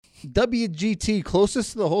WGT,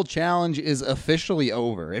 closest to the whole challenge, is officially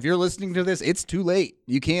over. If you're listening to this, it's too late.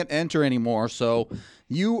 You can't enter anymore, so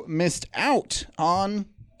you missed out on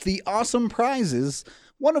the awesome prizes,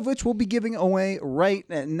 one of which we'll be giving away right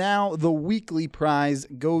now. The weekly prize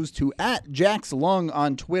goes to @JaxLung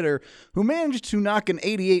on Twitter, who managed to knock an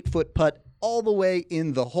 88-foot putt all the way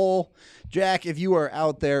in the hole. Jack, if you are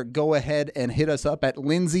out there, go ahead and hit us up at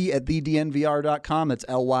Lindsay@thednvr.com. That's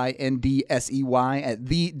LYNDSEY at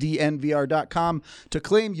thednvr.com to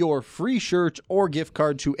claim your free shirt or gift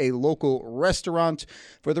card to a local restaurant.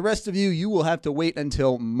 For the rest of you, you will have to wait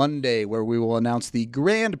until Monday, where we will announce the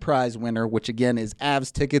grand prize winner, which again is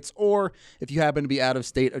Avs tickets, or if you happen to be out of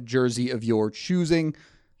state, a jersey of your choosing.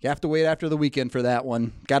 You have to wait after the weekend for that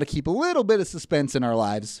one. Got to keep a little bit of suspense in our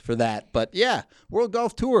lives for that. But yeah, World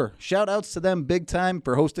Golf Tour. Shout outs to them big time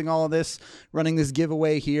for hosting all of this, running this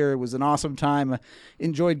giveaway here. It was an awesome time.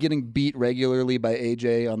 Enjoyed getting beat regularly by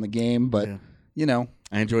AJ on the game, but you know.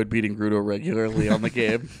 I enjoyed beating Grudo regularly on the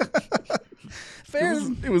game. Fair.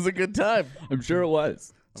 It was a good time. I'm sure it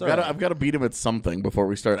was. I've got to beat him at something before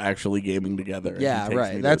we start actually gaming together. Yeah,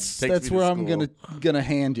 right. That's where I'm gonna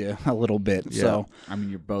hand you a little bit. Yeah. So I mean,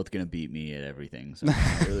 you're both gonna beat me at everything, so I'm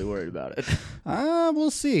not really worried about it.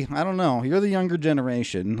 We'll see. I don't know. You're the younger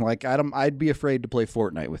generation. Like I'd be afraid to play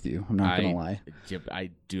Fortnite with you. I'm not gonna lie. I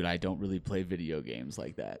don't really play video games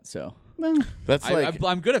like that. So that's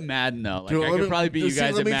I'm good at Madden though. Like, I could probably beat you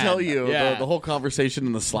guys. Let me tell you, yeah. the whole conversation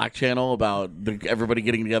in the Slack channel about everybody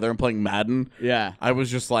getting together and playing Madden. Yeah, I was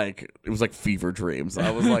just like, it was like fever dreams.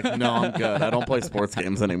 I was like, no, I'm good. I don't play sports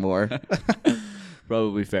games anymore.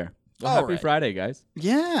 Probably fair. Well, happy Friday, guys.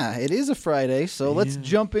 Yeah, it is a Friday, so let's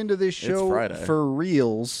jump into this show for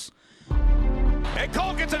reals. And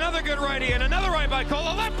Cole gets another good righty and another right by Cole.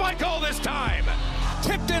 A left by Cole this time.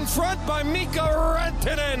 Tipped in front by Mika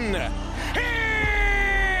Rantanen. He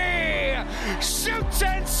shoots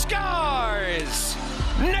and scores.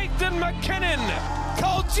 Nathan McKinnon.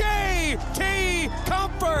 Cole J.T.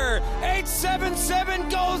 Comfer. 877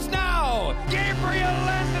 goes now. Gabriel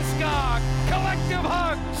Landeskog. Collective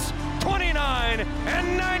hugs. 29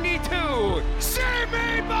 and 92. Save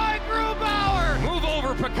made by Grubauer. Move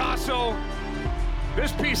over, Picasso.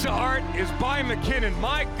 This piece of art is by McKinnon.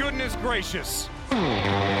 My goodness gracious.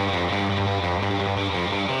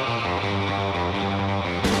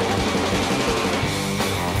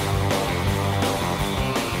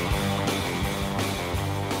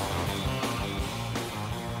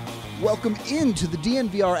 Welcome into the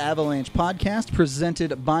DNVR Avalanche podcast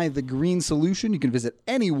presented by The Green Solution. You can visit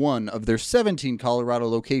any one of their 17 Colorado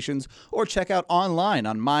locations or check out online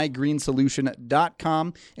on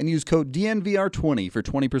mygreensolution.com and use code DNVR20 for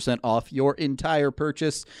 20% off your entire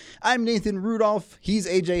purchase. I'm Nathan Rudolph. He's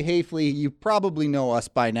AJ Hafley. You probably know us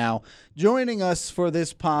by now. Joining us for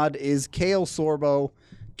this pod is Kale Sorbo.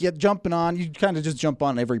 Get jumping on. You kind of just jump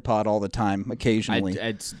on every pod all the time, occasionally.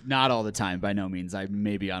 It's not all the time, by no means. I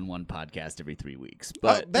may be on one podcast every 3 weeks,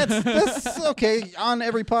 but that's okay. On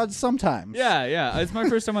every pod sometimes. Yeah. It's my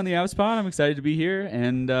first time on the Avs pod. I'm excited to be here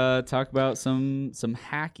and talk about some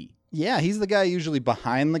hacky. Yeah, he's the guy usually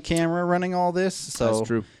behind the camera running all this, so that's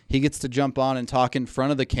true. He gets to jump on and talk in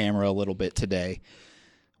front of the camera a little bit today.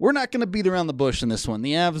 We're not going to beat around the bush in this one.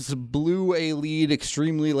 The Avs blew a lead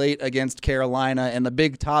extremely late against Carolina, and the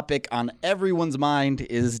big topic on everyone's mind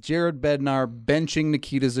is Jared Bednar benching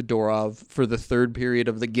Nikita Zadorov for the third period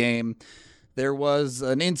of the game. There was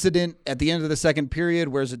an incident at the end of the second period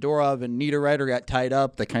where Zadorov and Niederreiter got tied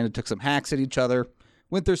up. They kind of took some hacks at each other,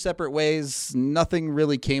 went their separate ways. Nothing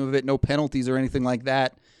really came of it, no penalties or anything like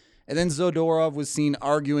that. And then Zadorov was seen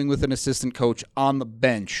arguing with an assistant coach on the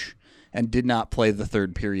bench and did not play the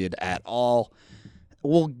third period at all.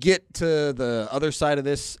 We'll get to the other side of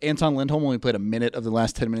this. Anton Lindholm only played a minute of the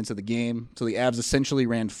last 10 minutes of the game, so the Avs essentially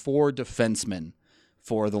ran 4 defensemen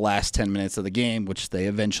for the last 10 minutes of the game, which they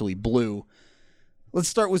eventually blew. Let's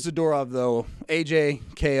start with Zadorov, though.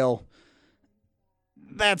 AJ, Kale,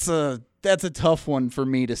 that's a tough one for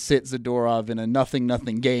me to sit Zadorov in a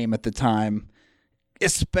 0-0 game at the time,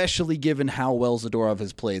 especially given how well Zadorov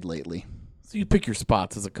has played lately. So you pick your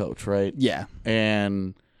spots as a coach, right? Yeah.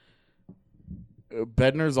 And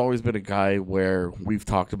Bednar's always been a guy where we've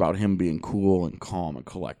talked about him being cool and calm and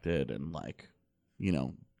collected and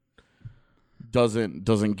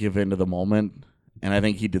doesn't give in to the moment. And I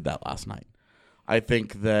think he did that last night. I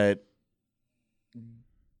think that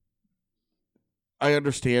I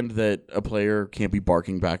understand that a player can't be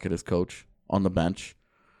barking back at his coach on the bench,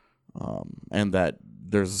 and that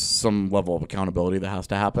there's some level of accountability that has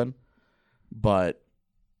to happen. But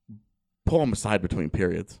pull him aside between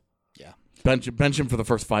periods. Yeah. bench him for the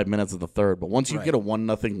first 5 minutes of the third. But once you get a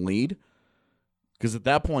 1-0 lead, because at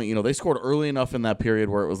that point, they scored early enough in that period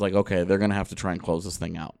where it was like, okay, they're going to have to try and close this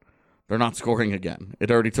thing out. They're not scoring again.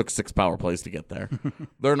 It already took 6 power plays to get there.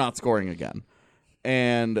 They're not scoring again.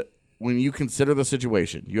 And when you consider the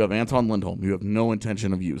situation, you have Anton Lindholm, you have no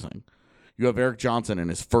intention of using. You have Erik Johnson in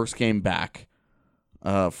his first game back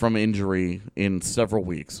from injury in several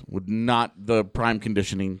weeks with not the prime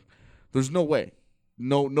conditioning. There's no way.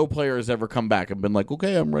 No player has ever come back and been like,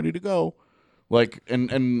 okay, I'm ready to go.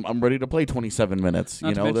 And I'm ready to play 27 minutes.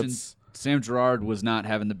 Not to mention, Sam Girard was not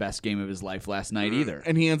having the best game of his life last night either.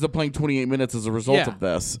 And he ends up playing 28 minutes as a result of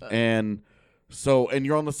this. And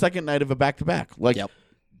you're on the second night of a back-to-back.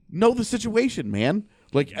 Know the situation, man.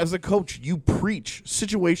 As a coach, you preach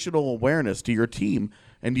situational awareness to your team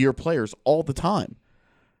and to your players all the time.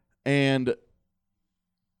 And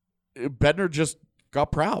Bednar just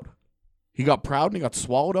got proud. He got proud and he got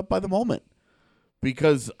swallowed up by the moment.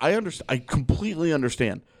 Because I completely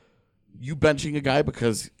understand you benching a guy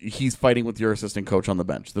because he's fighting with your assistant coach on the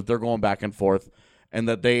bench, that they're going back and forth, and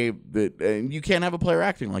and you can't have a player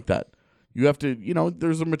acting like that. You have to,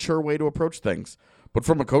 there's a mature way to approach things. But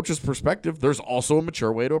from a coach's perspective, there's also a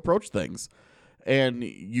mature way to approach things. And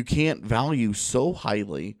you can't value so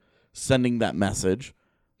highly sending that message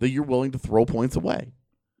that you're willing to throw points away.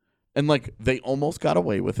 And they almost got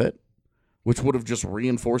away with it, which would have just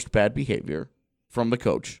reinforced bad behavior from the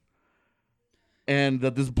coach. And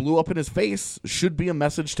that this blew up in his face should be a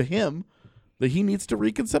message to him that he needs to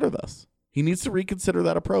reconsider this. He needs to reconsider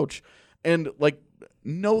that approach and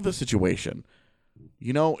know the situation.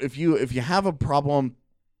 If you have a problem,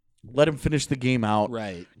 let him finish the game out.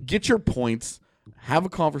 Right. Get your points, have a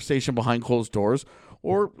conversation behind closed doors,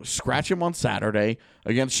 or scratch him on Saturday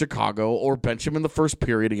against Chicago, or bench him in the first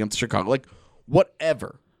period against Chicago.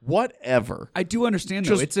 Whatever. I do understand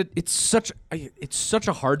though. It's such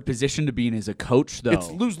a hard position to be in as a coach though. It's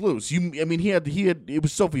lose-lose. It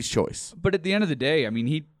was Sophie's choice. But at the end of the day,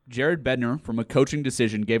 Jared Bednar from a coaching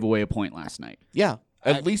decision gave away a point last night. Yeah.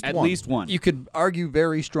 At least one. You could argue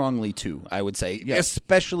very strongly, too, I would say,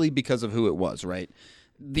 especially because of who it was, right?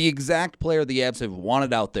 The exact player the Avs have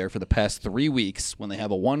wanted out there for the past 3 weeks when they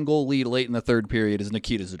have a 1-goal lead late in the third period is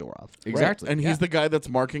Nikita Zadorov. Exactly. Right. And he's the guy that's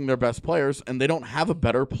marking their best players, and they don't have a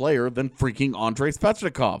better player than freaking Andrei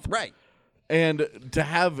Svechnikov. Right. And to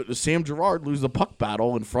have Sam Girard lose a puck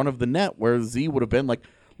battle in front of the net where Z would have been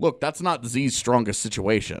look, that's not Z's strongest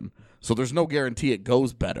situation, so there's no guarantee it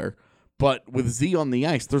goes better. But with Z on the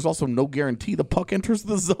ice, there's also no guarantee the puck enters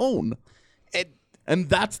the zone. And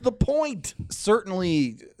that's the point.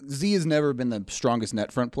 Certainly, Z has never been the strongest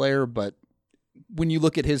net front player, but when you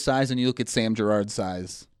look at his size and you look at Sam Girard's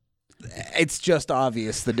size, it's just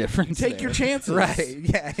obvious the difference. Take your chances. Right.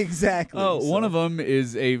 Yeah, exactly. One of them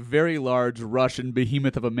is a very large Russian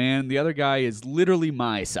behemoth of a man. The other guy is literally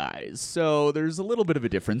my size. So there's a little bit of a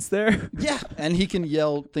difference there. Yeah, and he can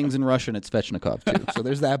yell things in Russian at Svechnikov, too. So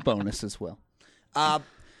there's that bonus as well.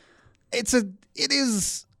 It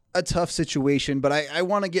is a tough situation, but I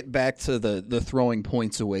want to get back to the throwing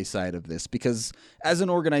points away side of this, because as an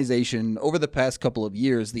organization, over the past couple of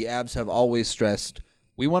years, the Avs have always stressed,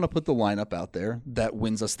 we want to put the lineup out there that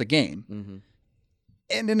wins us the game. Mm-hmm.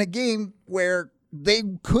 And in a game where they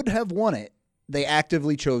could have won it, they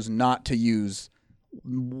actively chose not to use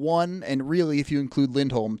one, and really, if you include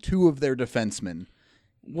Lindholm, 2 of their defensemen.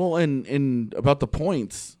 Well, and about the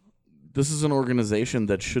points, this is an organization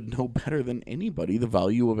that should know better than anybody the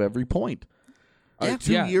value of every point. Yeah.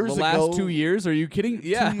 2 years ago, last 2 years, are you kidding?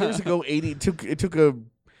 Yeah. 2 years ago, it took a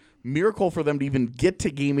miracle for them to even get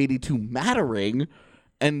to game 82 mattering,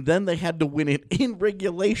 and then they had to win it in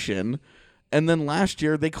regulation. And then last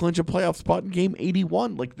year, they clinched a playoff spot in game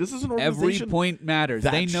 81. This is an organization. Every point matters.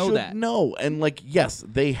 They know that. No, and yes,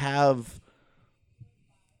 they have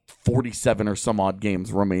 47 or some odd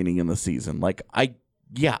games remaining in the season.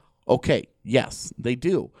 Okay, yes, they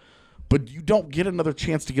do. But you don't get another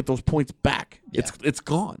chance to get those points back. Yeah. It's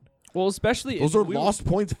gone. Well, especially those are lost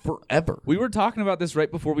points forever. We were talking about this right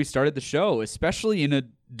before we started the show, especially in a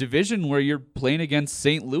division where you're playing against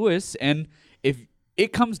St. Louis, and if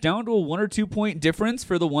it comes down to a 1 or 2 point difference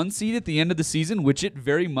for the 1 seed at the end of the season, which it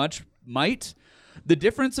very much might, the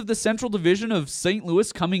difference of the Central Division of St.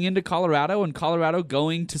 Louis coming into Colorado and Colorado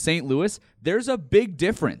going to St. Louis, there's a big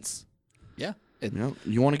difference. Yeah.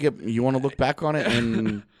 You want to look back on it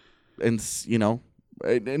and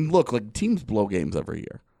look, teams blow games every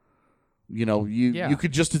year. You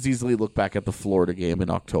could just as easily look back at the Florida game in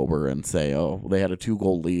October and say, oh, they had a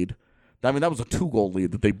 2-goal lead. That was a 2-goal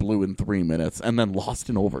lead that they blew in 3 minutes and then lost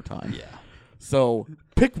in overtime. Yeah. So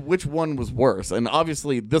pick which one was worse. And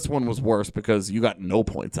obviously this one was worse because you got no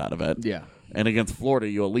points out of it. Yeah. And against Florida,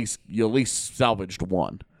 you at least salvaged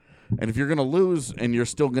one. And if you're going to lose and you're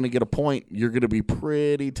still going to get a point, you're going to be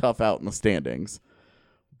pretty tough out in the standings.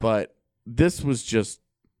 But this was just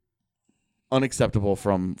unacceptable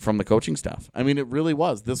from the coaching staff. I mean, it really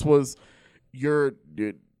was. This was you're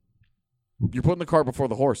putting the cart before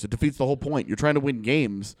the horse. It defeats the whole point. You're trying to win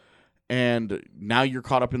games, and now you're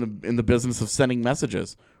caught up in the business of sending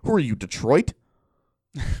messages. Who are you, Detroit?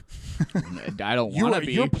 I don't want to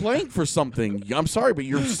be. You're playing for something. I'm sorry, but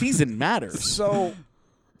your season matters. So,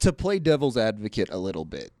 to play devil's advocate a little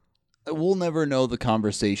bit, we'll never know the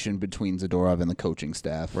conversation between Zadorov and the coaching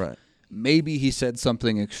staff. Right. Maybe he said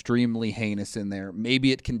something extremely heinous in there.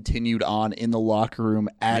 Maybe it continued on in the locker room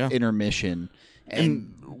at intermission.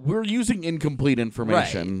 And we're using incomplete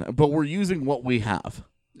information, but we're using what we have.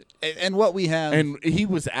 And what we have. And he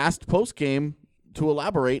was asked post-game to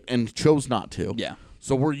elaborate and chose not to. Yeah.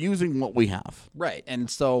 So we're using what we have. Right. And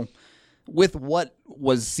so with what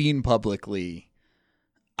was seen publicly,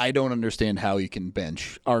 I don't understand how you can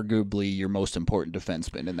bench arguably your most important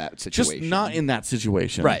defenseman in that situation. Just not in that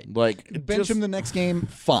situation. Right. Like bench him the next game,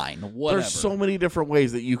 fine. Whatever. There's so many different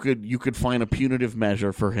ways that you could find a punitive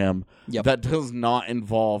measure for him that does not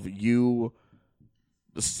involve you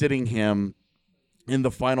sitting him in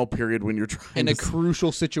the final period when you're trying in a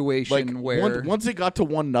crucial situation where once it got to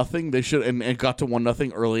 1-0, they should and it got to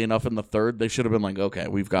 1-0 early enough in the third, they should have been like, okay,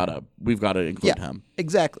 we've got to include him.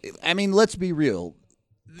 Exactly. I mean, let's be real.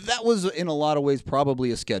 That was in a lot of ways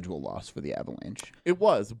probably a schedule loss for the Avalanche. It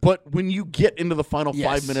was, but when you get into the final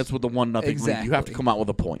 5 minutes with the 1-0 lead, you have to come out with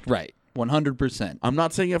a point. Right. 100%. I'm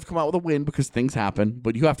not saying you have to come out with a win because things happen,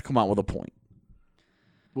 but you have to come out with a point.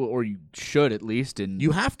 Well, or you should at least. And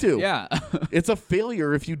you have to. Yeah. It's a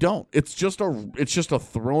failure if you don't. It's just a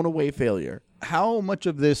thrown away failure. How much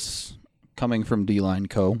of this coming from D-Line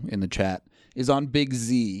Co. in the chat is on Big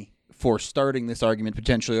Z for starting this argument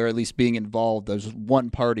potentially, or at least being involved as one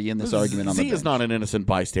party in this argument on the bench? Z is not an innocent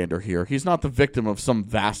bystander here. He's not the victim of some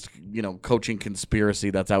vast, coaching conspiracy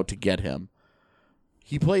that's out to get him.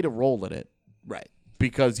 He played a role in it. Right.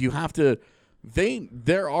 Because you have to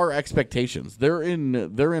there are expectations. They're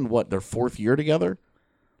in what, their fourth year together?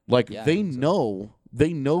 Like they know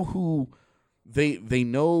who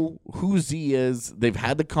Z is. They've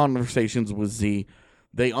had the conversations with Z.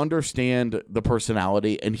 They understand the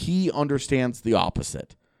personality, and he understands the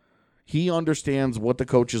opposite. He understands what the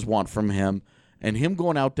coaches want from him, and him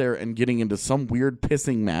going out there and getting into some weird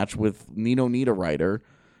pissing match with Nino Niederreiter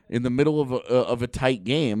in the middle of a tight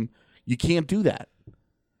game, you can't do that.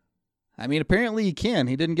 I mean, apparently he can.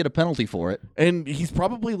 He didn't get a penalty for it. And he's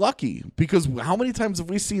probably lucky, because how many times have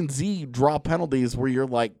we seen Z draw penalties where you're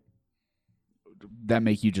like, that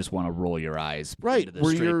make you just want to roll your eyes right into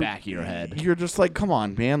the straight back of your head. You're just like, come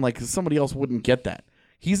on, man. Like, somebody else wouldn't get that.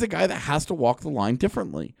 He's a guy that has to walk the line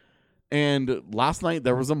differently. And last night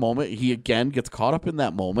there was a moment, he again gets caught up in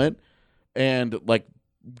that moment and like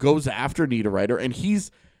goes after Niederreiter, and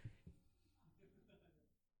he's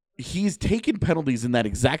taken penalties in that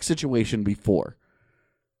exact situation before.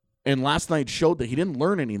 And last night showed that he didn't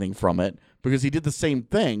learn anything from it because he did the same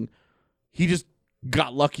thing. He just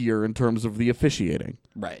got luckier in terms of the officiating.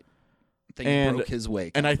 Right. I think he broke his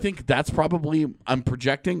way. And I think that's probably, I'm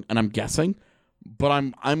projecting and I'm guessing, but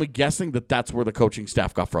I'm guessing that that's where the coaching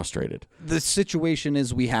staff got frustrated. The situation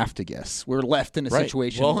is we have to guess. We're left in a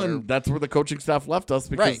situation well, where... and that's where the coaching staff left us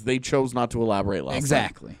because they chose not to elaborate last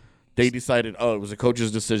Exactly. night. They decided, it was a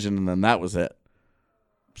coach's decision, and then that was it.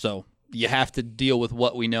 So you have to deal with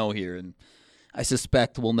what we know here, and I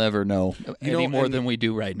suspect we'll never know any more than we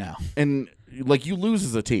do right now. And like, you lose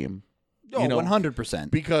as a team. Oh,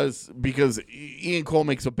 100%. Because Ian Cole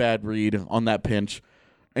makes a bad read on that pinch,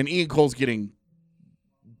 and Ian Cole's getting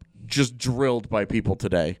just drilled by people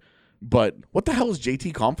today. But what the hell is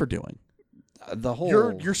JT Compher doing? The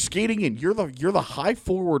whole you're skating in. You're the high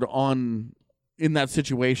forward in that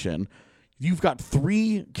situation. You've got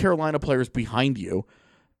 3 Carolina players behind you,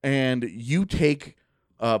 and you take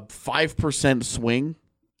a 5% swing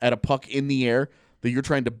at a puck in the air that you're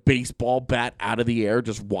trying to baseball bat out of the air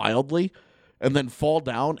just wildly, and then fall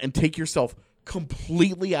down and take yourself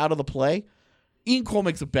completely out of the play. Ian Cole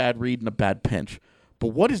makes a bad read and a bad pinch. But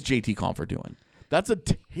what is JT Compher doing? That's a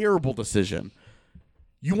terrible decision.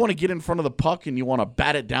 You want to get in front of the puck and you want to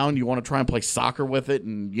bat it down. You want to try and play soccer with it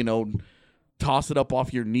and, toss it up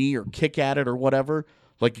off your knee or kick at it or whatever.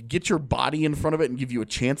 Like, get your body in front of it and give you a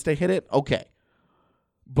chance to hit it. Okay.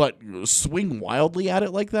 But swing wildly at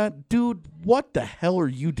it like that? Dude, what the hell are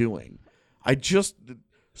you doing?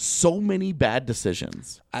 so many bad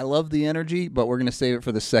decisions. I love the energy, but we're going to save it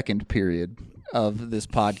for the second period of this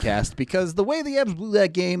podcast because the way the Avs blew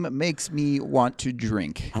that game makes me want to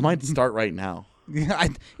drink. I might start right now.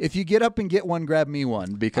 If you get up and get one, grab me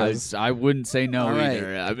one because I wouldn't say no All right.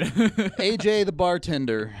 either. AJ, the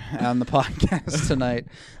bartender, on the podcast tonight.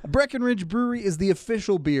 Breckenridge Brewery is the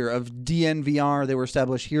official beer of DNVR. They were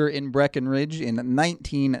established here in Breckenridge in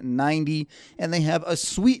 1990, and they have a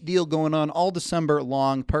sweet deal going on all December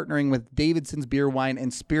long, partnering with Davidson's Beer, Wine,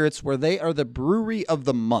 and Spirits, where they are the brewery of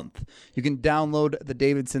the month. You can download the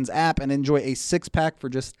Davidson's app and enjoy a 6-pack for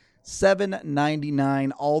just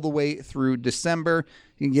 $7.99 all the way through December.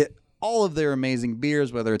 You can get all of their amazing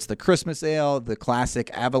beers, whether it's the Christmas Ale, the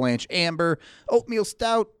classic Avalanche Amber, Oatmeal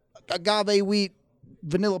Stout, Agave Wheat,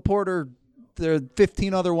 Vanilla Porter. There are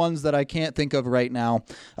 15 other ones that I can't think of right now.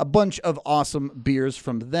 A bunch of awesome beers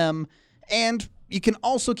from them. And you can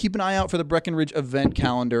also keep an eye out for the Breckenridge event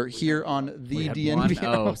calendar here on the DNVR.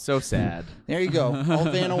 Oh, so sad. There you go.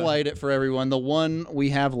 I'll Vanna White it for everyone. The one we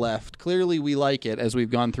have left. Clearly, we like it as we've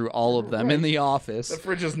gone through all of them in the office. The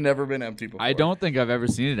fridge has never been empty before. I don't think I've ever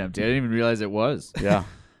seen it empty. I didn't even realize it was. Yeah.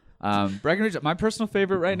 Breckenridge, my personal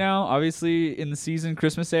favorite right now, obviously in the season,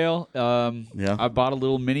 Christmas Ale. Yeah. I bought a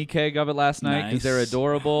little mini keg of it last night because they're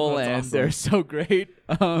adorable That's and awesome. they're so great.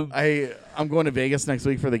 I'm going to Vegas next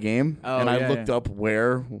week for the game, and I looked up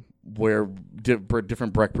where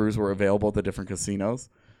different Breck brews were available at the different casinos,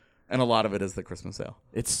 and a lot of it is the Christmas Ale.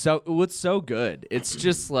 It's so good. It's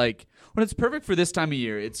just like when it's perfect for this time of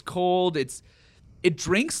year. It's cold. It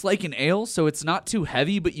drinks like an ale, so it's not too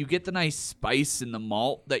heavy, but you get the nice spice and the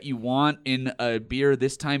malt that you want in a beer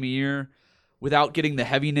this time of year without getting the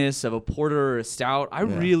heaviness of a porter or a stout. I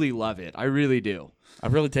really love it. I really do.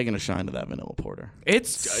 I've really taken a shine to that vanilla porter.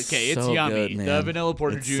 It's so yummy. good, man. The Vanilla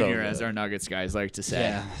Porter It's Jr., so as good. our Nuggets guys like to say.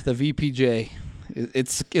 Yeah, the VPJ.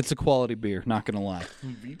 It's a quality beer, not going to lie.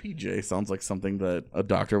 VPJ sounds like something that a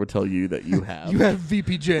doctor would tell you that you have. You have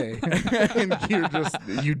VPJ.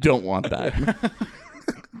 and you don't want that.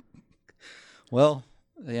 Well,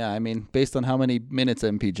 yeah, I mean, based on how many minutes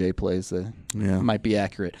MPJ plays, might be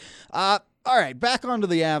accurate. All right, back onto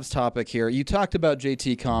the Avs topic here. You talked about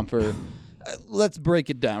JT Compher. Let's break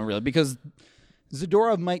it down, really, because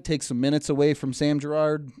Zadorov might take some minutes away from Sam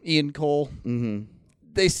Girard, Ian Cole. Mm-hmm.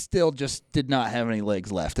 They still just did not have any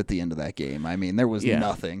legs left at the end of that game. I mean, there was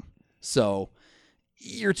nothing. So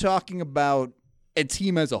you're talking about a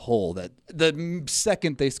team as a whole that the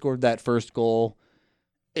second they scored that first goal,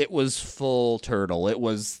 it was full turtle. It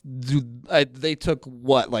was they took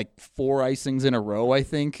like 4 icings in a row, I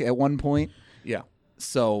think, at one point. Yeah.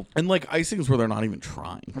 So And like icings where they're not even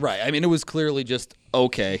trying. right. I mean, it was clearly just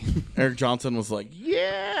okay. Eric Johnson was like,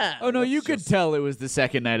 yeah. Oh, no, you could tell it was the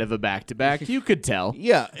second night of a back-to-back. You could tell.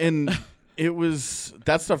 Yeah, and it was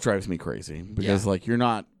that stuff drives me crazy because like you're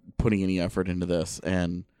not putting any effort into this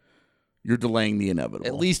and you're delaying the inevitable.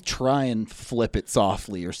 At least try and flip it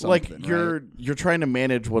softly or something. like you're trying to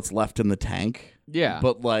manage what's left in the tank. Yeah.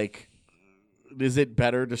 But like, is it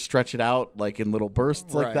better to stretch it out like in little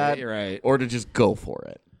bursts like that, right. or to just go for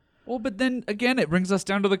it? Well, but then again, it brings us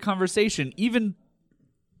down to the conversation. Even,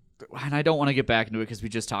 and I don't want to get back into it because we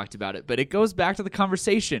just talked about it, but it goes back to the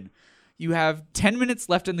conversation. You have 10 minutes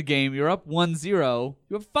left in the game. You're up 1-0.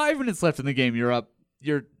 You have 5 minutes left in the game. You're up.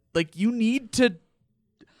 You're like you need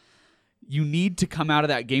to come out of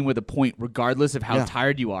that game with a point, regardless of how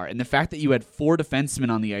tired you are. And the fact that you had 4 defensemen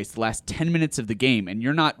on the ice the last 10 minutes of the game, and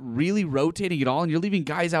you're not really rotating at all, and you're leaving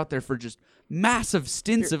guys out there for just massive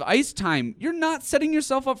stints of ice time, you're not setting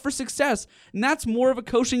yourself up for success. And that's more of a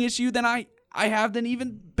coaching issue than I have than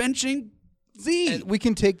even benching Z. And we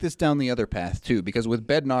can take this down the other path, too, because with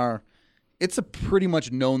Bednar, it's a pretty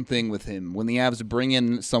much known thing with him. When the Avs bring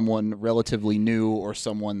in someone relatively new or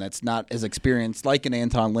someone that's not as experienced, like an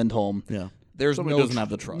Anton Lindholm, there's Somebody doesn't have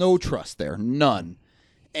the trust. No trust there. None.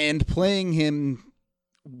 And playing him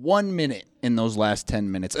 1 minute in those last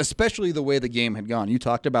 10 minutes, especially the way the game had gone. You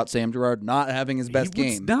talked about Sam Girard not having his best He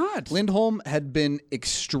was game. not. Lindholm had been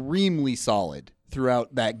extremely solid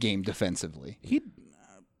throughout that game defensively.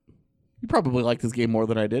 You probably liked this game more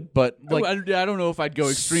than I did, but like I don't know if I'd go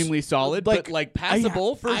extremely solid, but like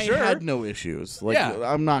passable for sure. I had no issues. Like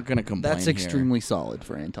I'm not going to complain. That's extremely solid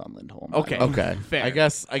for Anton Lindholm. Okay. Okay, Fair. I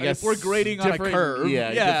guess if we're grading on a different- curve,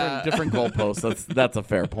 yeah, different goalposts. That's a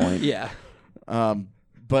fair point. Yeah.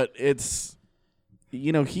 But it's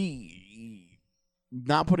he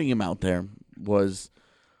not putting him out there was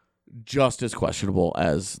just as questionable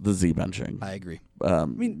as the Z benching. I agree. I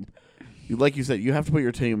mean, like you said, you have to put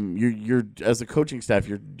your team. You're as a coaching staff,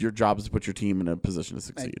 your job is to put your team in a position to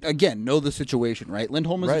succeed. Again, know the situation, right?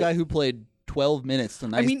 Lindholm is a Right. guy who played 12 minutes the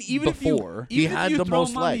night even before. if you had throw the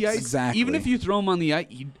most him on the legs. ice, Exactly. Even if you throw him on the ice,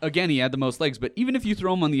 he had the most legs. But even if you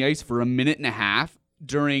throw him on the ice for a minute and a half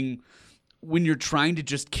when you're trying to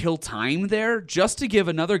just kill time there, just to give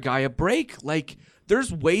another guy a break, like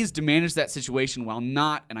there's ways to manage that situation while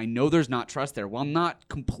not, and I know there's not trust there, while not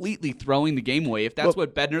completely throwing the game away. If that's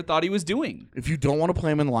what Bednar thought he was doing. If you don't want to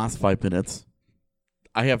play him in the last 5 minutes,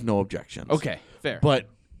 I have no objections. Okay, fair. But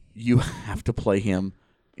you have to play him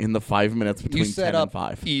in the 5 minutes between You set 10 up and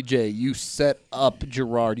 5. EJ. You set up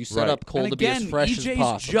Gerard. You set Right. up Cole and to be again, as fresh as EJ's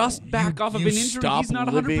possible. just back off of an injury. stop He's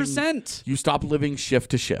not living- 100%. You stop living shift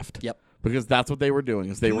to shift. Yep. Because that's what they were doing.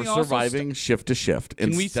 Is they Can were we also surviving shift to shift.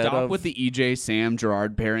 Can we instead stop of, with the EJ Sam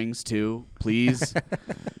Gerard pairings too, please?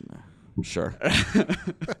 Sure.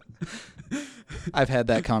 I've had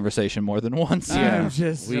that conversation more than once. I'm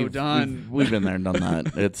just so done. We've been there and done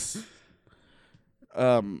that. It's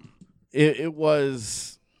it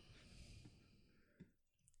was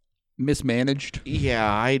Mismanaged.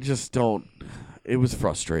 yeah, I just don't it was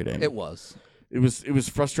frustrating. It was. It was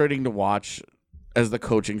frustrating to watch as the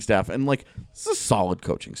coaching staff, and like this is a solid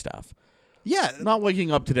coaching staff. Yeah. Not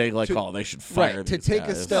waking up today like, oh, they should fire Right. To these take a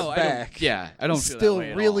guys. step No, back. I don't feel Still that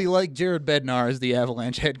way at really all. like Jared Bednar as the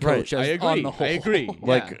Avalanche head Right. coach. I as- agree. On the whole. I agree.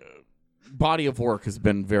 Like body of work has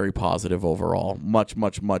been very positive overall, much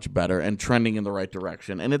better and trending in the right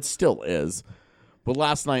direction, and it still is. But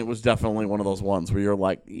last night was definitely one of those ones where you're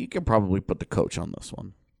like, you can probably put the coach on this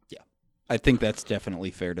one. Yeah. I think that's definitely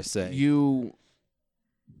fair to say.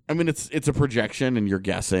 I mean, it's a projection and you're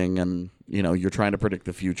guessing and, you're trying to predict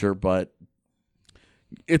the future, but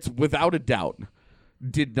it's without a doubt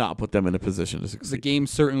did not put them in a position to The succeed. game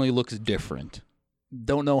certainly looks different.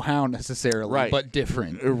 Don't know how necessarily, Right. but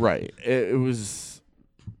different. Right. It was,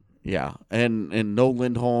 yeah. And no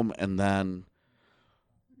Lindholm, and then,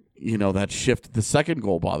 that shift. The second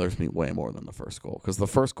goal bothers me way more than the first goal, because the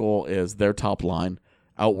first goal is their top line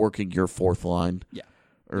outworking your fourth line. Yeah.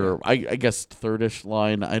 Or I guess thirdish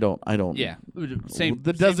line. I don't. Yeah, same. The same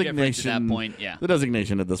difference designation at that point. Yeah, The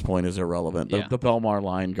designation at this point is irrelevant. Yeah. The Belmar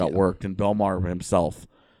line got worked, and Belmar himself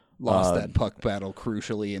Lost that puck battle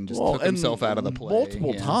crucially and just took and himself out of the play.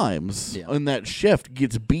 multiple Yeah. times Yeah. in that shift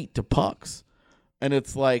gets beat to pucks, and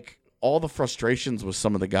it's like all the frustrations with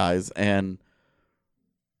some of the guys, and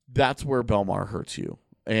that's where Belmar hurts you,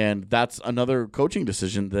 and that's another coaching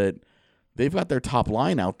decision that they've got their top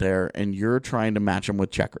line out there, and you're trying to match them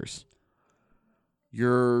with checkers.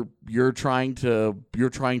 You're trying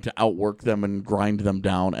to outwork them and grind them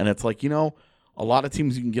down, and it's like, a lot of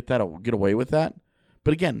teams you can get away with that.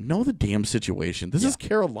 But again, know the damn situation. This is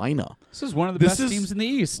Carolina. this is one of the This best is- teams in the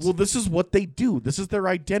East. Well, this is what they do. This is their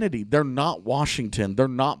identity. They're not Washington. They're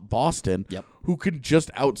not Boston, Yep. who can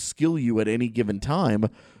just outskill you at any given time.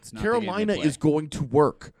 not the game Carolina they play. is going to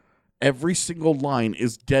work. Every single line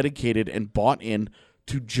is dedicated and bought in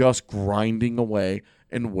to just grinding away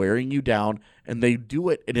and wearing you down, and they do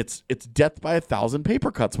it, and it's death by 1,000 paper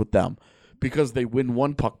cuts with them, because they win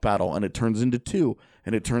one puck battle and it turns into 2,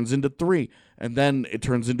 and it turns into 3, and then it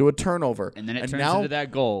turns into a turnover, and then it turns now, into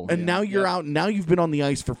that goal. and now you're out. Now you've been on the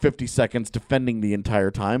ice for 50 seconds defending the entire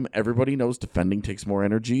time. Everybody knows defending takes more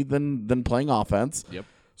energy than playing offense. Yep.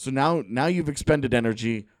 So now you've expended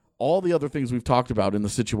energy. All the other things we've talked about in the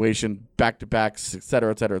situation, back-to-backs, et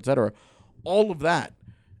cetera, et cetera, et cetera, all of that,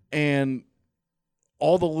 and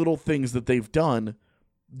all the little things that they've done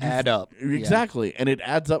Add up. exactly, and it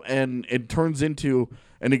adds up, and it turns into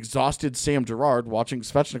an exhausted Sam Girard watching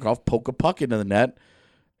Svechnikov poke a puck into the net,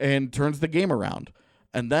 and turns the game around.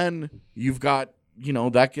 And then you've got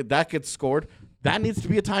that gets scored. That needs to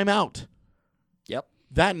be a timeout. Yep.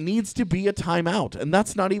 That needs to be a timeout, and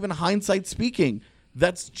that's not even hindsight speaking.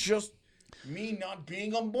 That's just me not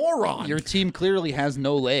being a moron. Your team clearly has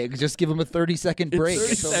no legs. Just give them a 30-second break.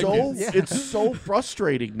 It's so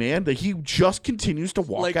frustrating, man, that he just continues to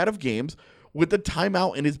walk out of games with the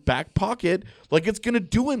timeout in his back pocket like it's going to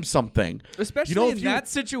do him something. Especially if in you- that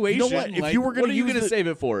situation. You know what? If you were going what to are you use going to save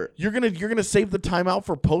it for? You're gonna save the timeout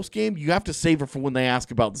for post game. You have to save it for when they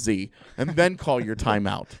ask about Z, and then call your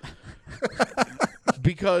timeout,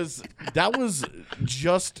 because that was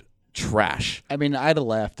just trash. I mean, I'd have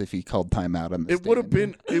laughed if he called timeout on this. It would have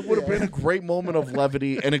been a great moment of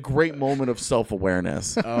levity and a great moment of self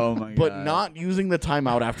awareness. Oh my god! But not using the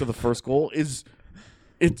timeout after the first goal it's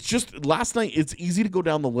just last night. It's easy to go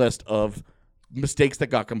down the list of mistakes that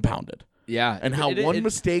got compounded. Yeah, And how one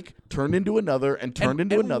mistake turned into another and turned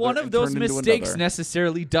into and another. one of and those turned into mistakes another.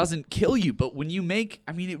 necessarily doesn't kill you, but when you make,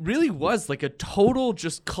 I mean, it really was like a total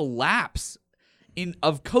just collapse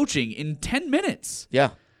of coaching in 10 minutes.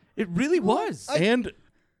 Yeah. It really was. And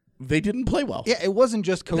they didn't play well. Yeah, it wasn't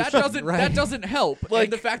just coaching. That doesn't help. Like-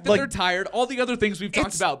 and the fact that like- they're tired, all the other things we've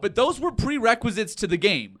talked about, but those were prerequisites to the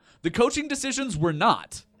game. The coaching decisions were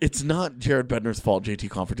not. It's not Jared Bednar's fault JT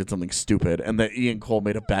Compher did something stupid and that Ian Cole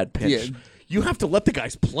made a bad pitch. Yeah. You have to let the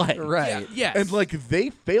guys play. Right. Yes. And like they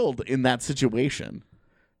failed in that situation.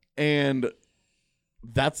 And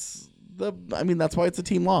that's why it's a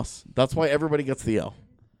team loss. That's why everybody gets the L.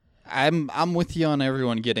 I'm with you on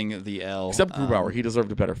everyone getting the L. Except Grubauer. He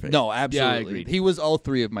deserved a better fate. No, absolutely. agreed. He was all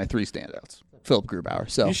three of my three standouts. Philip Grubauer.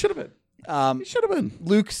 So He should have been. He should have been.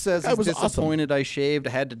 Luke says That he's was disappointed I shaved.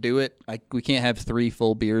 I had to do it. We can't have three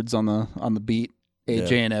full beards on the beat.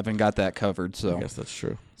 AJ and Evan got that covered, so I guess that's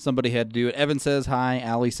true. somebody had to do it. Evan says hi.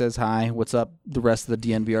 Allie says hi. What's up, the rest of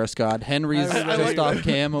the DNVR squad? Henry's just off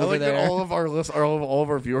cam over I like there. that all of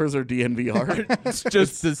our viewers are DNVR. It's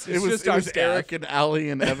just this. It was Eric and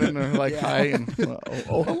Allie and Evan are like hi and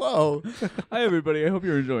hello. Hi, everybody. I hope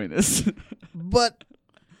you're enjoying this. But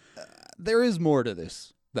there is more to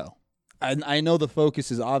this, though. I know the focus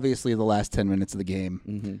is obviously the last 10 minutes of the game.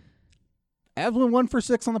 Mm-hmm. Avs went 1 for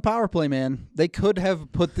 6 on the power play, man. They could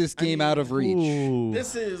have put this game out of reach.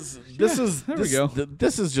 This is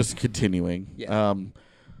just continuing. Yeah.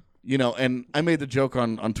 And I made the joke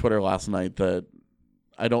on Twitter last night that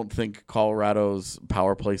I don't think Colorado's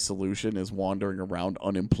power play solution is wandering around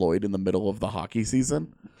unemployed in the middle of the hockey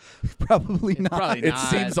season. Probably not. Probably It not.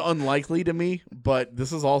 seems unlikely to me, but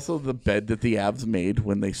this is also the bed that the Avs made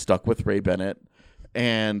when they stuck with Ray Bennett.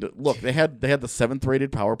 And look, they had the 7th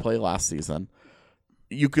rated power play last season.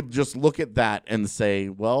 You could just look at that and say,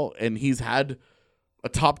 well, and he's had a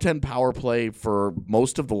top 10 power play for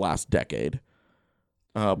most of the last decade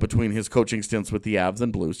between his coaching stints with the Avs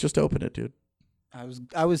and Blues. Just open it, dude.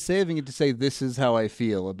 I was saving it to say this is how I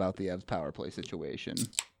feel about the Avs power play situation.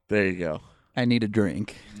 There you go. I need a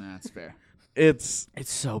drink. That's fair. It's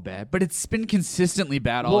so bad, but it's been consistently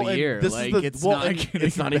bad all and year. this Like is the, it's well, not and getting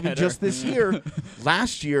it's not even better. just this year.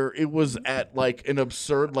 Last year, it was at like an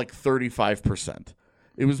absurd 35%.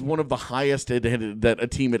 It was one of the highest that a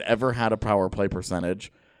team had ever had a power play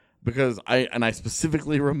percentage. Because I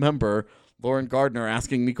specifically remember Lauren Gardner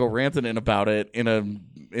asking Mikko Rantanen about it in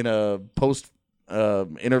a post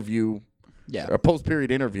interview, a post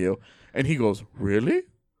period interview, and he goes, "Really?"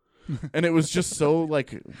 And it was just so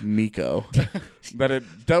like Mikko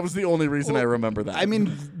that was the only reason I remember that. I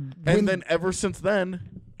mean, and then ever since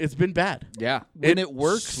then, it's been bad. Yeah. when it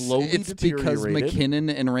works, slowly it's because deteriorated.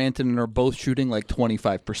 McKinnon and Rantanen are both shooting like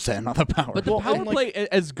 25% on the power. But the power play,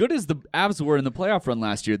 as good as the Avs were in the playoff run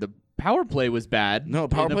last year, the power play was bad. No,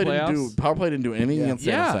 power in the play playoffs. didn't do anything against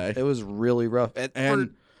San Jose. It was really rough.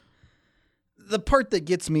 And the part that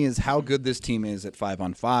gets me is how good this team is at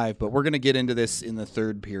 5-on-5, but we're going to get into this in the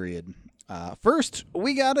third period. First,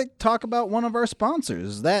 we got to talk about one of our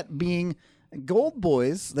sponsors, that being Gold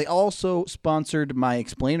Boys. They also sponsored my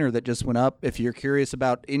explainer that just went up. If you're curious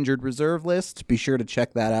about injured reserve list, be sure to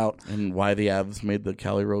check that out. And why the Avs made the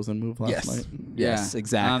Callie Rosen move last night. Yes,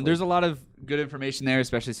 exactly. There's a lot of good information there,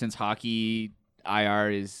 especially since hockey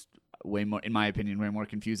IR is way more, in my opinion, way more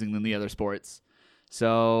confusing than the other sports.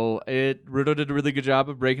 So Rudo did a really good job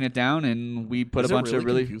of breaking it down, and we put a bunch of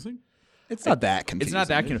really confusing. It's not that confusing. It's not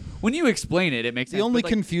that confusing. When you explain it, it makes sense. The only but,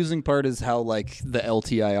 like, confusing part is how like the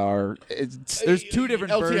LTIR. there's two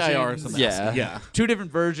different LTIR is versions. a mess. Yeah. Two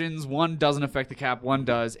different versions. One doesn't affect the cap. One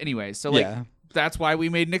does. Anyway, so like that's why we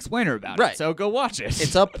made an explainer about it. Right. So go watch it.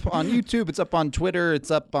 It's up on YouTube. It's up on Twitter. It's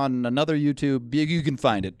up on another YouTube. You can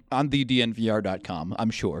find it on thednvr.com,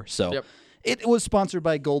 I'm sure. So Yep. it was sponsored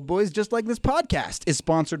by Gold Boys, just like this podcast is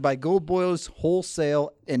sponsored by Gold Boys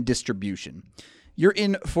Wholesale and Distribution. You're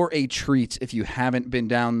in for a treat if you haven't been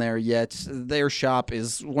down there yet. Their shop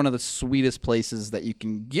is one of the sweetest places that you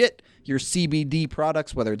can get your CBD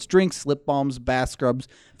products, whether it's drinks, lip balms, bath scrubs,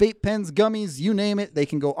 vape pens, gummies, you name it. They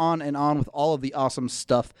can go on and on with all of the awesome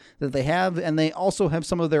stuff that they have. And they also have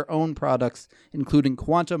some of their own products, including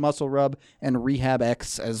Quanta Muscle Rub and Rehab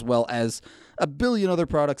X, as well as a billion other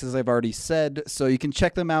products, as I've already said. So you can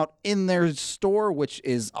check them out in their store, which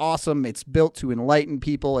is awesome. It's built to enlighten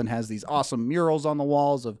people and has these awesome murals on the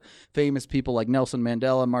walls of famous people like Nelson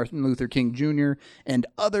Mandela, Martin Luther King Jr., and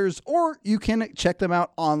others. Or you can check them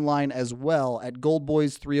out online as well at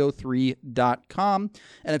goldboys303.com.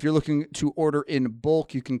 And if you're looking to order in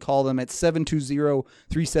bulk, you can call them at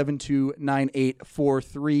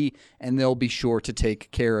 720-372-9843, and they'll be sure to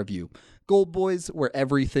take care of you. Gold Boys, where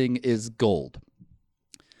everything is gold.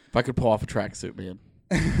 If I could pull off a tracksuit, man.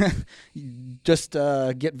 Just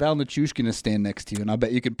get Val Nichushkin to stand next to you, and I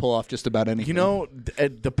bet you can pull off just about anything. You know,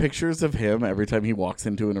 the pictures of him every time he walks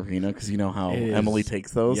into an arena, because you know how Emily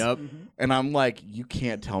takes those. Yep. And I'm like, you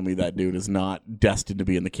can't tell me that dude is not destined to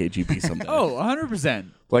be in the KGB someday. Oh,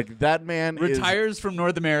 100%. Like, that man Retires from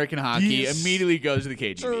North American hockey, He's immediately goes to the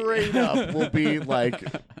KGB. straight up will be like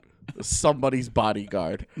somebody's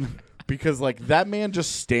bodyguard. Because, like, that man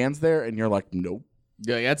just stands there, and you're like, nope.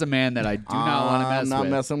 Yeah, that's a man that I do not want to mess I'm not with.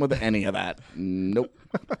 messing with any of that. Nope.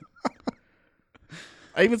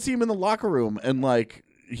 I even see him in the locker room, and like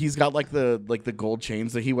he's got like the gold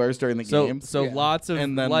chains that he wears during the games. So lots of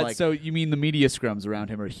And then, so you mean the media scrums around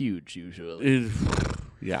him are huge usually.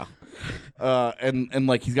 Yeah. And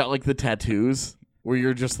like he's got like the tattoos where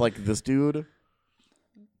you're just like, this dude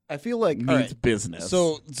I feel like means business.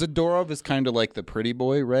 So Zadorov is kind of like the pretty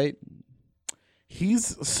boy, right?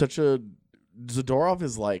 Zadorov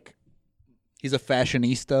is like, He's a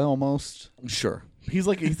fashionista almost. sure. He's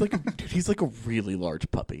like a really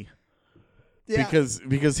large puppy. Yeah.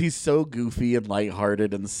 Because he's so goofy and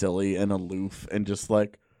lighthearted and silly and aloof and just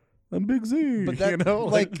like, I'm Big Z. But that, you know,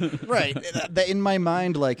 like right. That in my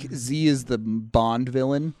mind, like Z is the Bond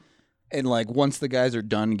villain, and like once the guys are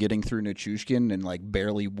done getting through Nichushkin and like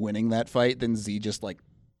barely winning that fight, then Z just like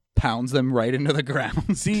pounds them right into the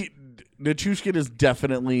ground. See, Nichushkin is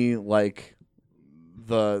definitely like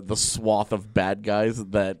the swath of bad guys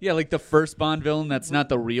that. Yeah, like the first Bond villain that's not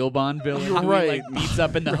the real Bond villain. Who Right. like meets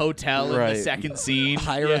up in the hotel in Right. the second scene.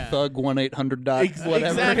 Hire a thug 1-800 dot whatever.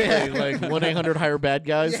 Exactly, like 1-800 hire bad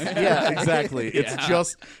guys. Yeah, exactly. It's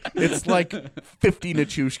just, it's like 50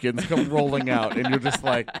 Nichushkins come rolling out, and you're just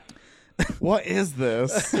like, what is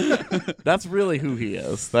this? That's really who he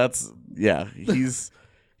is.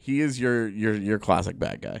 He is your classic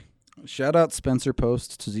bad guy. Shout out Spencer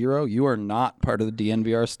Post to Zero. You are not part of the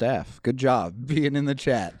DNVR staff. Good job being in the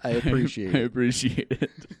chat. I appreciate I it. appreciate it.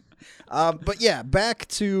 But yeah, back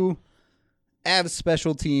to Avs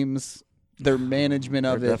special teams. Their management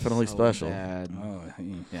of They're it. definitely special. Oh,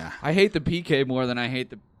 yeah. I hate the PK more than I hate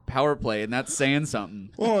the power play, and that's saying something.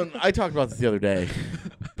 Well, and I talked about this the other day.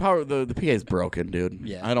 The PA is broken, dude.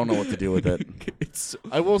 Yeah. I don't know what to do with it.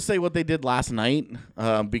 I will say what they did last night,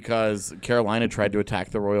 because Carolina tried to attack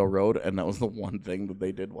the Royal Road, and that was the one thing that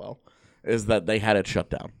they did well, is that they had it shut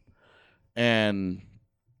down. And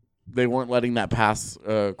they weren't letting that pass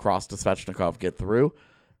across to Svechnikov get through,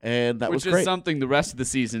 and that was Which great. is something the rest of the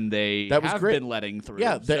season they That was have great. been letting through.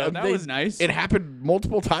 Yeah, so that was nice. It happened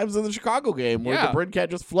multiple times in the Chicago game where Yeah. the Brincat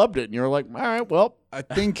just flubbed it, and you're like, all right, well. I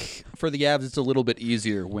think for the Avs, it's a little bit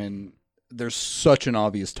easier when there's such an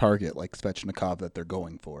obvious target like Svechnikov that they're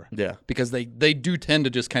going for. Yeah. Because they do tend to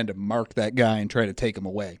just kind of mark that guy and try to take him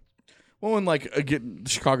away. Well, and like again,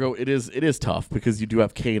 Chicago, it is tough because you do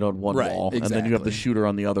have Kane on one Right, wall, and then you have the exactly. shooter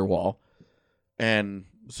on the other wall, and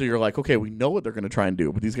so you're like, okay, we know what they're going to try and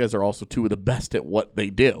do, but these guys are also two of the best at what they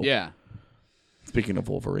do. yeah. Speaking of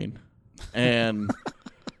Wolverine, and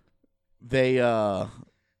they,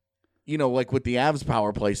 like with the Avs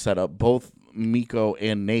power play setup, both Mikko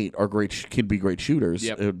and Nate are can be great shooters,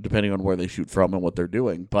 Yep. depending on where they shoot from and what they're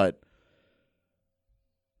doing, but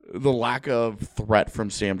the lack of threat from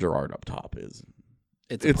Sam Girard up top is.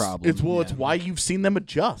 It's a problem. It's why you've seen them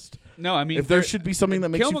adjust. No, I mean, If there should be something that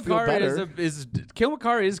makes you feel better. Cale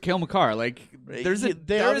Makar is Cale Makar. Like there is a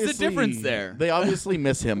difference there. They obviously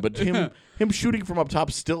miss him, but him shooting from up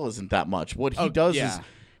top still isn't that much. What he does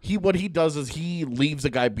is he leaves a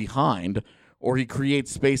guy behind, or he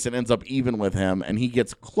creates space and ends up even with him, and he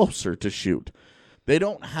gets closer to shoot. They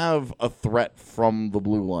don't have a threat from the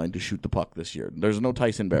blue line to shoot the puck this year. There's no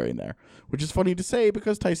Tyson Barrie in there, which is funny to say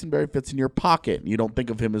because Tyson Barrie fits in your pocket. You don't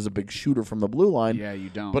think of him as a big shooter from the blue line. Yeah, you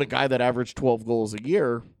don't. But a guy that averaged 12 goals a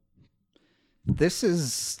year, This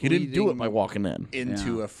is he didn't do it leading by walking in.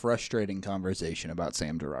 into a frustrating conversation about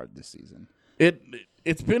Sam Girard this season.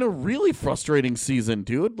 It's been a really frustrating season,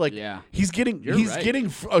 dude. Like, Yeah. he's getting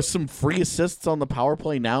some free assists on the power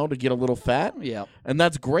play now to get a little fat. Yep. And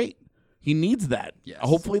that's great. He needs that. Yes.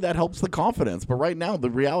 Hopefully that helps the confidence. But right now,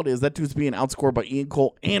 the reality is that dude's being outscored by Ian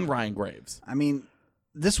Cole and Ryan Graves. I mean,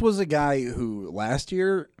 this was a guy who last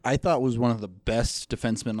year I thought was one of the best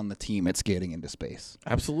defensemen on the team at skating into space.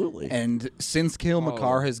 Absolutely. And since Cale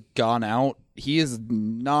Makar has gone out, he has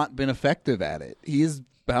not been effective at it. He has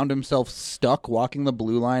found himself stuck walking the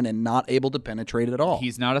blue line and not able to penetrate at all.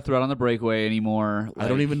 He's not a threat on the breakaway anymore. I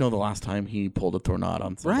don't even know the last time he pulled a tornado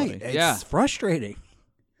on somebody. right. It's Yeah. frustrating.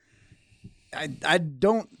 I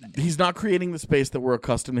don't. He's not creating the space that we're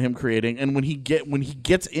accustomed to him creating, and when he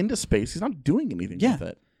gets into space, he's not doing anything Yeah. with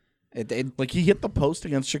it. Like, he hit the post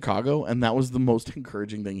against Chicago, and that was the most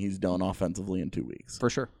encouraging thing he's done offensively in 2 weeks. For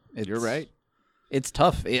sure. You're right. It's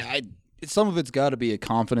tough. Some of it's got to be a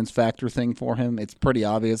confidence factor thing for him. It's pretty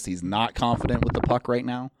obvious he's not confident with the puck right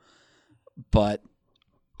now. But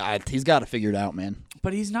he's got to figure it out, man.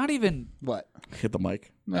 But he's not even. What? Hit the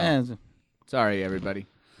mic. Sorry, everybody,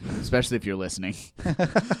 especially if you're listening.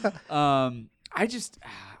 I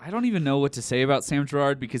don't even know what to say about Sam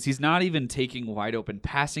Girard because he's not even taking wide open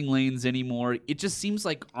passing lanes anymore. It just seems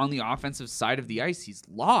like on the offensive side of the ice, he's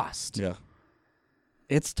lost. Yeah.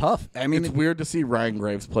 It's tough. I mean, It's weird to see Ryan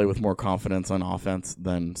Graves play with more confidence on offense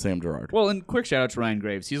than Sam Girard. Well, and quick shout out to Ryan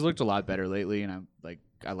Graves. He's looked a lot better lately, and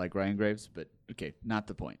I like Ryan Graves, but okay, not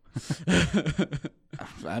the point.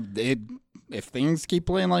 if things keep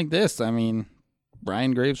playing like this, I mean,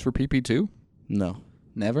 Ryan Graves for PP2? No.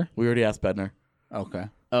 Never? We already asked Bednar. Okay.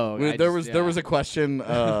 Oh, There was a question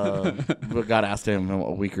that got asked to him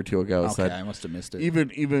a week or two ago. Okay, Said, I must have missed it.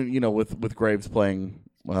 even with Graves playing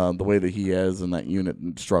the way that he is and that unit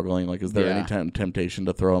struggling, like, is there any temptation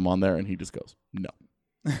to throw him on there? And he just goes, no.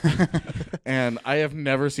 And I have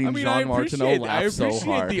never seen Jean Martineau laugh so hard.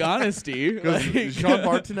 I appreciate the honesty. Jean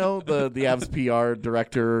Martineau, the Avs PR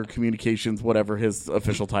director, communications, whatever his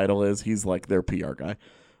official title is, he's like their PR guy.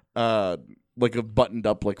 Like a buttoned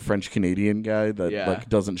up like French Canadian guy that like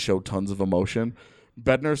doesn't show tons of emotion.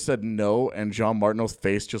 Bednar said no, and Jean Martineau's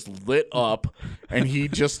face just lit up, and he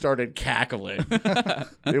just started cackling.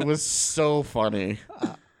 It was so funny.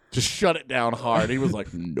 Just shut it down hard. He was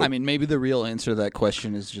like, no. I mean, maybe the real answer to that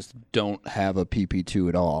question is just don't have a PP2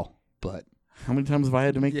 at all. But how many times have I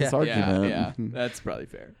had to make this argument? Yeah, that's probably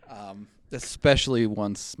fair. Especially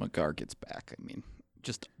once Makar gets back. I mean,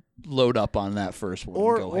 just load up on that first one.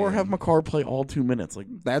 Or have Makar play all 2 minutes. Like,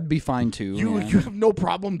 that'd be fine too. You have no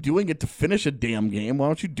problem doing it to finish a damn game. Why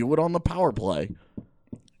don't you do it on the power play?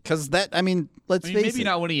 Because let's face it. Maybe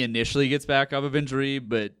not when he initially gets back off of injury,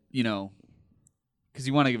 but because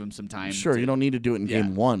you want to give him some time. Sure, you don't need to do it in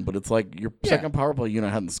game one, but it's like your second power play unit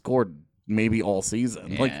hadn't scored maybe all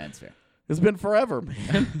season. Yeah, that's fair. It's been forever,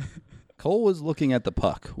 man. Cole was looking at the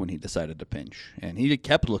puck when he decided to pinch, and he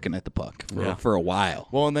kept looking at the puck for a while.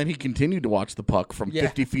 Well, and then he continued to watch the puck from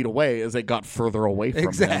 50 feet away as it got further away from him.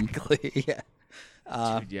 Exactly, yeah.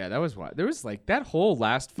 Dude, that was why. There was like that whole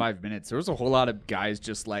last 5 minutes, there was a whole lot of guys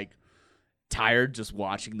just like tired just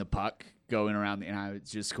watching the puck going around, and I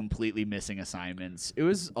was just completely missing assignments. It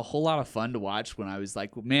was a whole lot of fun to watch when I was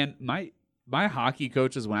like, man, my hockey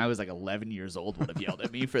coaches when I was like 11 years old would have yelled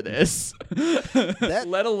at me for this.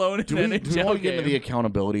 Let alone an NHL do we want to get game. into the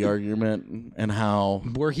accountability argument and how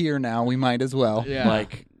we're here now? We might as well. Yeah.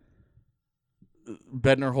 Like,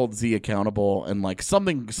 Bednar holds Z accountable, and like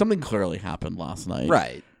something clearly happened last night,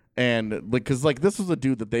 right? And like, because like this was a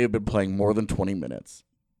dude that they have been playing more than 20 minutes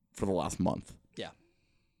for the last month. Yeah,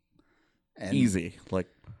 and easy. Like,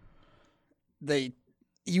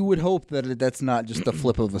 you would hope that that's not just the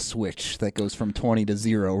flip of a switch that goes from 20 to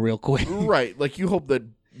 0 real quick. Right. Like, you hope that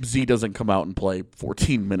Z doesn't come out and play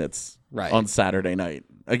 14 minutes on Saturday night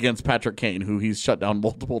against Patrick Kane, who he's shut down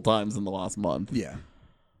multiple times in the last month. Yeah.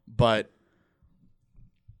 But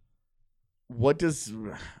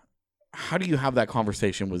how do you have that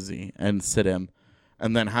conversation with Z and sit him?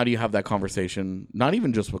 And then how do you have that conversation, not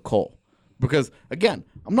even just with Cole? Because, again,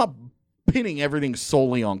 I'm not pinning everything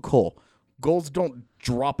solely on Cole. Goals don't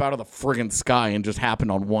drop out of the friggin' sky and just happen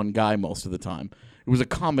on one guy most of the time. It was a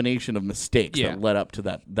combination of mistakes that led up to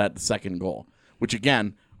that second goal, which,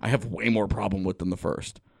 again, I have way more problem with than the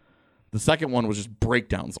first. The second one was just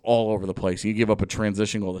breakdowns all over the place. You give up a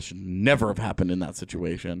transition goal that should never have happened in that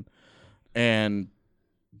situation. And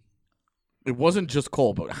it wasn't just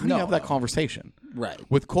Cole, but how do you have that conversation? Right.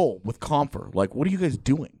 With Cole, with Compher. Like, what are you guys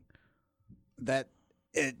doing?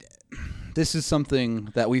 This is something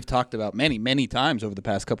that we've talked about many, many times over the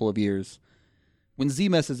past couple of years. When Z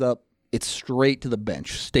messes up, it's straight to the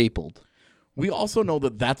bench, stapled. We also know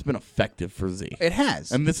that that's been effective for Z. It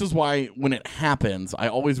has. And this is why when it happens, I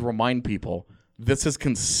always remind people this has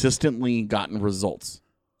consistently gotten results.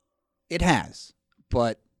 It has.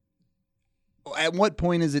 But at what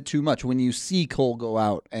point is it too much? When you see Cole go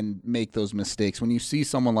out and make those mistakes, when you see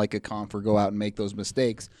someone like a Compher go out and make those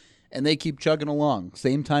mistakes, and they keep chugging along.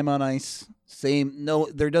 Same time on ice.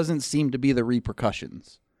 There doesn't seem to be the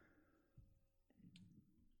repercussions.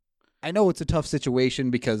 I know it's a tough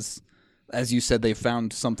situation because, as you said, they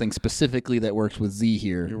found something specifically that works with Z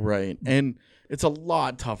here. You're right. And it's a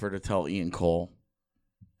lot tougher to tell Ian Cole.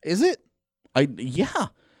 Is it? Yeah.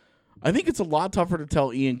 I think it's a lot tougher to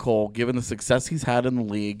tell Ian Cole, given the success he's had in the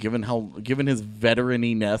league, given his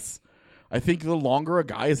veteraniness. I think the longer a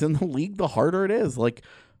guy is in the league, the harder it is. Like,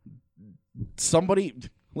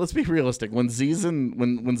 let's be realistic. When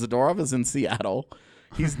Zadorov is in Seattle,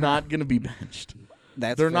 he's not going to be benched.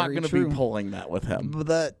 They're not going to be pulling that with him.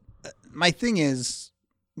 But my thing is,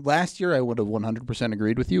 last year I would have 100%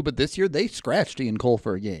 agreed with you, but this year they scratched Ian Cole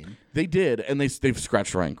for a game. They did, and they've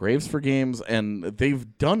scratched Ryan Graves for games, and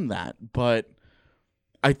they've done that. But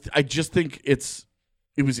I just think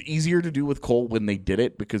it was easier to do with Cole when they did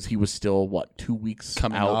it because he was still 2 weeks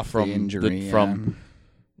coming out off from the injury, from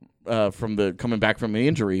the coming back from the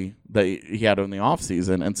injury that he had in the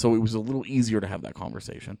offseason, and so it was a little easier to have that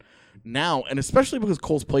conversation now, and especially because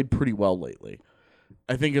Cole's played pretty well lately.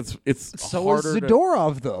 I think it's so harder. is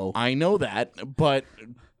Zadorov, though. I know that, but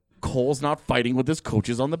Cole's not fighting with his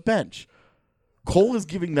coaches on the bench. Cole is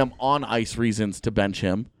giving them on ice reasons to bench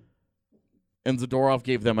him, and Zadorov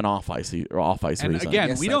gave them an off ice reason. And again,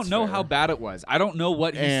 Yes, we don't that's know fair. how bad it was. I don't know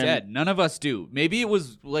what he said. None of us do. Maybe it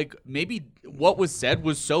was maybe what was said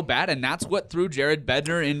was so bad, and that's what threw Jared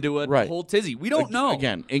Bednar into a whole tizzy. We don't know.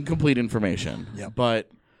 Again, incomplete information. Yep. But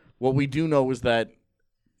what we do know is that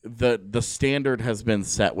the standard has been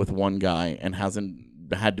set with one guy and hasn't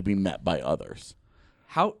had to be met by others.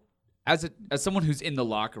 How, as someone who's in the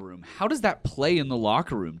locker room, how does that play in the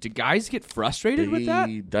locker room? Do guys get frustrated with that?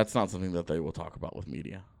 That's not something that they will talk about with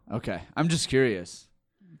media. Okay, I'm just curious.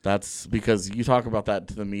 That's because you talk about that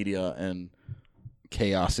to the media and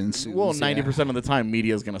Chaos ensues. well, 90% of the time,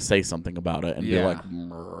 media is going to say something about it and be Yeah. like,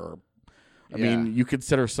 "Mrr." I mean, you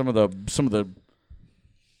consider some of the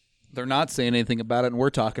They're not saying anything about it, and we're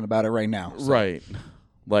talking about it right now. So. right,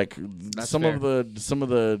 like some fair. of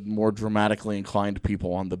the more dramatically inclined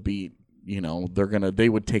people on the beat. They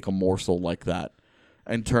would take a morsel like that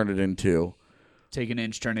and turn it into Take an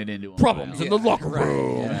inch, turn it into a problems mile. in the locker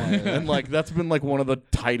room, and that's been one of the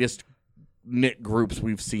tightest knit groups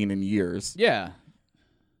we've seen in years. Yeah.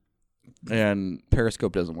 And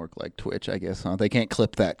Periscope doesn't work like Twitch, I guess, huh? They can't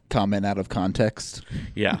clip that comment out of context.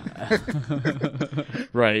 yeah,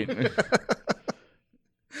 right.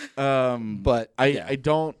 But I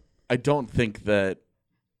don't think that.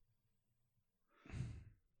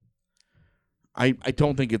 I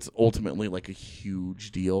don't think it's ultimately a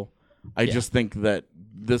huge deal. I just think that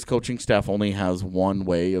this coaching staff only has one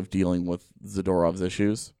way of dealing with Zadorov's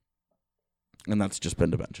issues, and that's just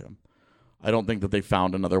been to bench him. I don't think that they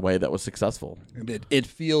found another way that was successful. it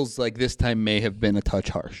feels like this time may have been a touch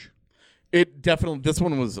harsh. It definitely. This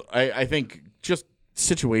one was. I think just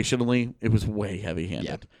situationally, it was way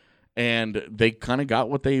heavy-handed, and they kind of got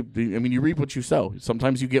what they. I mean, you reap what you sow.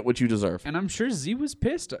 Sometimes you get what you deserve. And I'm sure Z was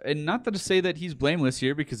pissed. And not to say that he's blameless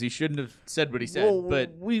here because he shouldn't have said what he said. Well,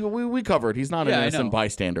 but we covered. He's not an Yeah, I innocent know.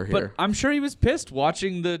 bystander but here. I'm sure he was pissed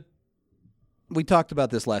watching the. We talked about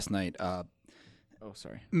this last night. Oh,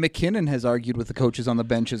 sorry. McKinnon has argued with the coaches on the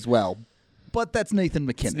bench as well, but that's Nathan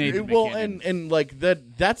McKinnon. Nathan Well, McKinnon. and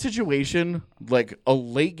that situation, a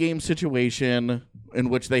late game situation in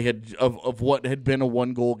which they had of what had been a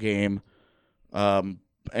 1-goal game, and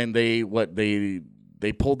they pulled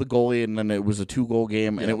the goalie and then it was a 2-goal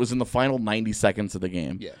game and it was in the final 90 seconds of the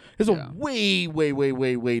game. Yeah. It's a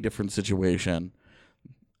way different situation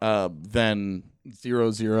than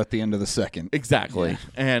 0-0 at the end of the second. exactly.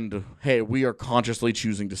 And hey, we are consciously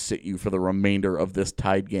choosing to sit you for the remainder of this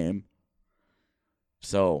tied game.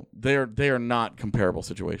 So they are not comparable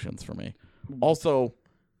situations for me. Also,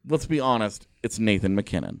 let's be honest, it's Nathan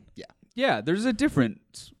McKinnon. Yeah, there's a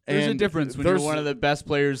difference. There's a And difference when you're there's- one of the best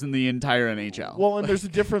players in the entire NHL. Well, and there's a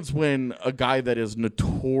difference when a guy that is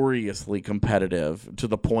notoriously competitive to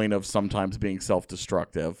the point of sometimes being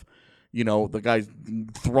self-destructive, the guy's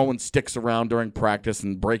throwing sticks around during practice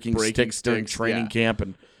and breaking sticks during training camp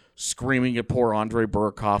and screaming at poor Andre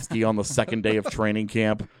Burakovsky on the second day of training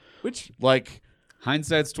camp. Which,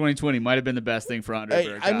 Hindsight's 2020 might have been the best thing for Andre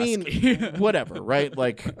Burakovsky. I mean, whatever, right?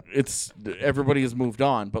 It's everybody has moved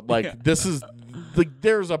on, but this is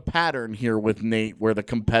there's a pattern here with Nate where the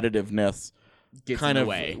competitiveness Gets kind in of the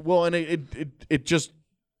way. well, and it just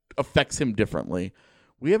affects him differently.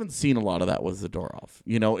 We haven't seen a lot of that with Zadorov.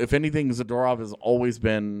 If anything, Zadorov has always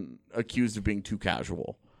been accused of being too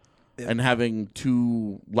casual. And having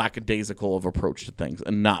too lackadaisical of approach to things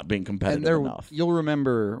and not being competitive enough. You'll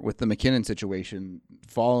remember with the McKinnon situation,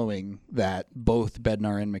 following that, both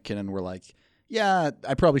Bednar and McKinnon were like, yeah,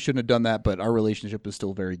 I probably shouldn't have done that, but our relationship is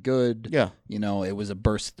still very good. Yeah. It was a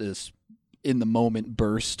this in-the-moment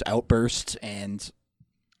outburst, and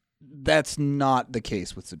that's not the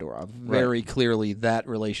case with Zadorov. Very clearly, that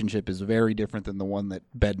relationship is very different than the one that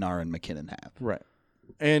Bednar and McKinnon have. Right.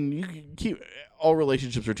 And you can keep all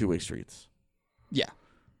relationships are two-way streets. Yeah.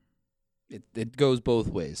 It goes both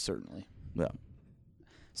ways, certainly. Yeah.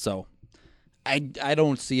 So, I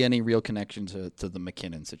don't see any real connection to the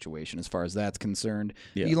McKinnon situation as far as that's concerned.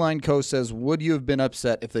 Yeah. Eline Co says, would you have been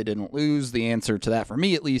upset if they didn't lose? The answer to that, for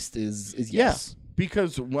me at least, is yes.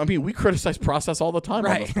 Because, I mean, we criticize process all the time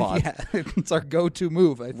on this pod. Yeah, it's our go-to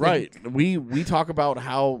move, I think. Right. We talk about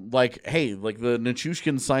how, like, hey, like the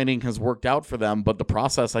Nichushkin signing has worked out for them, but the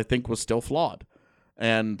process, I think, was still flawed.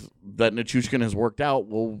 And that Nichushkin has worked out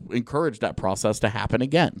will encourage that process to happen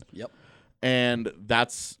again. Yep. And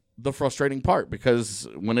that's the frustrating part, because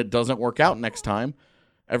when it doesn't work out next time,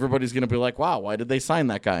 everybody's going to be like, wow, why did they sign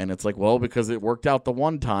that guy? And it's like, well, because it worked out the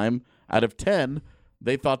one time out of 10,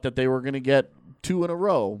 they thought that they were going to get 2 in a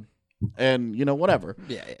row. And, you know, whatever.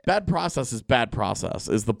 Yeah. Bad process is bad process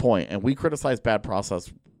is the point. And we criticize bad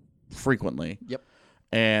process frequently. Yep.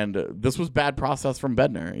 And this was bad process from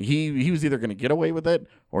Bednar. He was either going to get away with it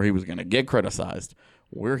or he was going to get criticized.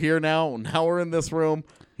 We're here now. Now we're in this room.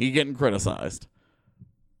 He getting criticized.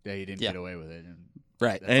 Yeah, he didn't get away with it.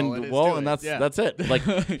 Right. That's all it And is well, to and it. that's it. Like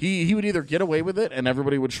he would either get away with it and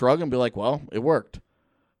everybody would shrug and be like, well, it worked.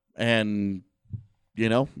 And you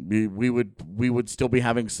know, we would still be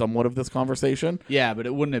having somewhat of this conversation. Yeah, but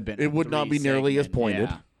it wouldn't have been. It would not be nearly as pointed.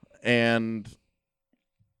 Yeah. And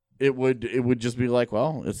it would just be like,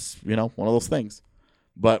 well, it's, you know, one of those things.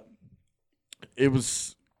 But it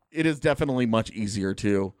is definitely much easier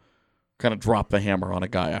to kind of drop the hammer on a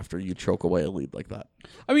guy after you choke away a lead like that.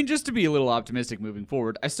 I mean, just to be a little optimistic moving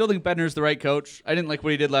forward, I still think Bednar's the right coach. I didn't like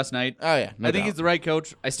what he did last night. Oh yeah, I think he's the right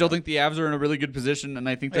coach. I still think the Avs are in a really good position, and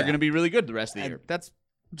I think they're going to be really good the rest of the year. That's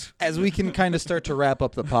as we can kind of start to wrap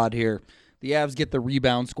up the pod here. The Avs get the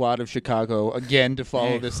rebound squad of Chicago again to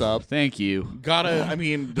follow this up. Thank you. I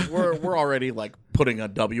mean, we're already like putting a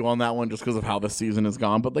W on that one just because of how the season has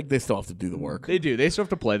gone, but like they still have to do the work. They do. They still have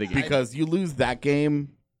to play the game. Because you lose that game,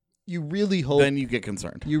 You really hope then you get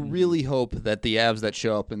concerned. You really hope that the Avs that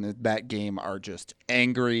show up in that game are just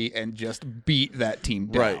angry and just beat that team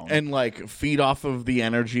down. Right. And like feed off of the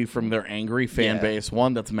energy from their angry fan base.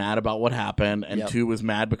 One, that's mad about what happened, and two, is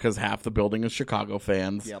mad because half the building is Chicago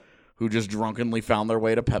fans who just drunkenly found their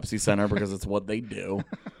way to Pepsi Center because it's what they do.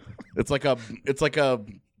 It's like a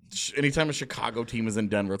anytime a Chicago team is in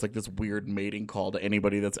Denver, it's like this weird mating call to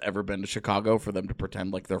anybody that's ever been to Chicago for them to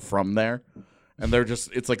pretend like they're from there. And they're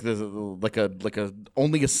just, it's like this, like a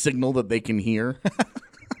only a signal that they can hear.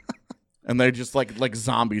 And they just like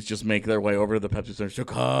zombies just make their way over to the Pepsi Center,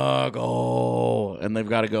 Chicago, and they've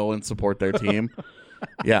got to go and support their team.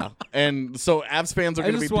 Yeah. And so Avs fans are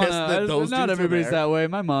going to be pissed that those not dudes everybody's are there. that way.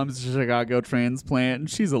 My mom's a Chicago transplant, and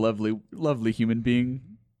she's a lovely, lovely human being.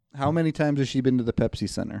 How many times has she been to the Pepsi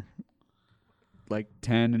Center? Like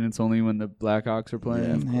 10, and it's only when the Blackhawks are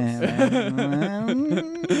playing.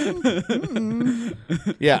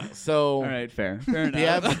 Yeah. So All right, fair the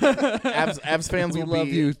enough. Avs fans We will love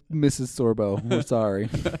be you, Mrs. Sorbo. We're sorry.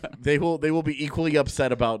 they will be equally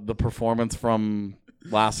upset about the performance from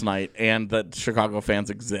last night and that Chicago fans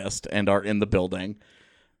exist and are in the building,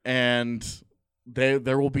 and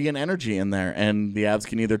there will be an energy in there, and the Avs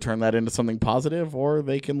can either turn that into something positive or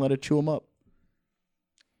they can let it chew them up.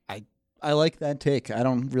 I like that take. I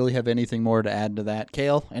don't really have anything more to add to that.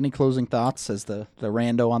 Kale, any closing thoughts as the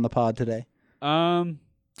rando on the pod today? Yeah,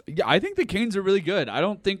 I think the Canes are really good. I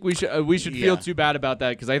don't think we should feel too bad about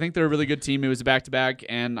that because I think they're a really good team. It was a back-to-back,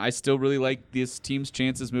 and I still really like this team's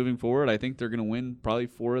chances moving forward. I think they're going to win probably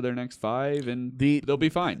 4 of their next 5, and they'll be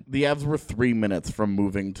fine. The Avs were 3 minutes from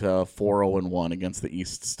moving to 4-0-1 against the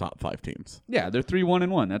East's top 5 teams. Yeah, they're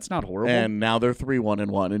 3-1-1. That's not horrible. And now they're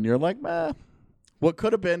 3-1-1, and you're like, meh. What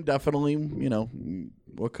could have been, definitely, you know,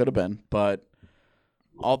 what could have been. But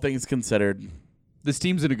all things considered, this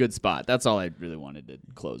team's in a good spot. That's all I really wanted to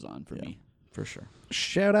close on for me. for sure.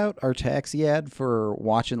 Shout out our taxi ad for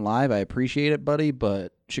watching live. I appreciate it, buddy,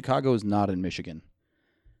 but Chicago is not in Michigan.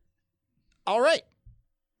 All right.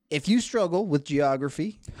 If you struggle with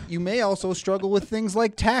geography, you may also struggle with things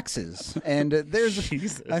like taxes. And there's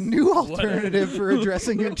a new alternative for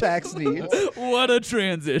addressing your tax needs. What a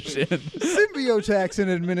transition. Symbio Tax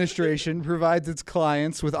and Administration provides its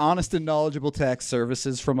clients with honest and knowledgeable tax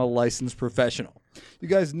services from a licensed professional. You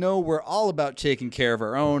guys know we're all about taking care of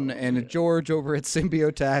our own, and George over at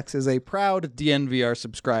Symbio Tax is a proud DNVR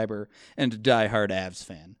subscriber and diehard Avs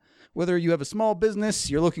fan. Whether you have a small business,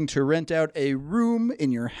 you're looking to rent out a room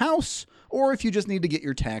in your house, or if you just need to get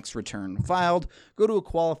your tax return filed, go to a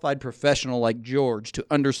qualified professional like George to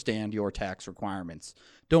understand your tax requirements.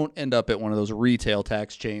 Don't end up at one of those retail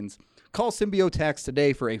tax chains. Call Symbio Tax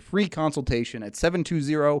today for a free consultation at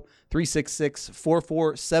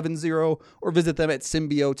 720-366-4470 or visit them at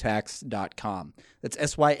symbiotax.com. That's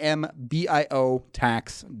SYMBIO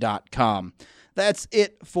tax.com. that's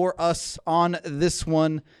it for us on this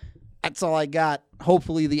one. That's all I got.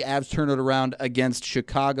 Hopefully the Avs turn it around against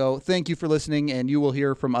Chicago. Thank you for listening, and you will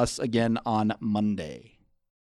hear from us again on Monday.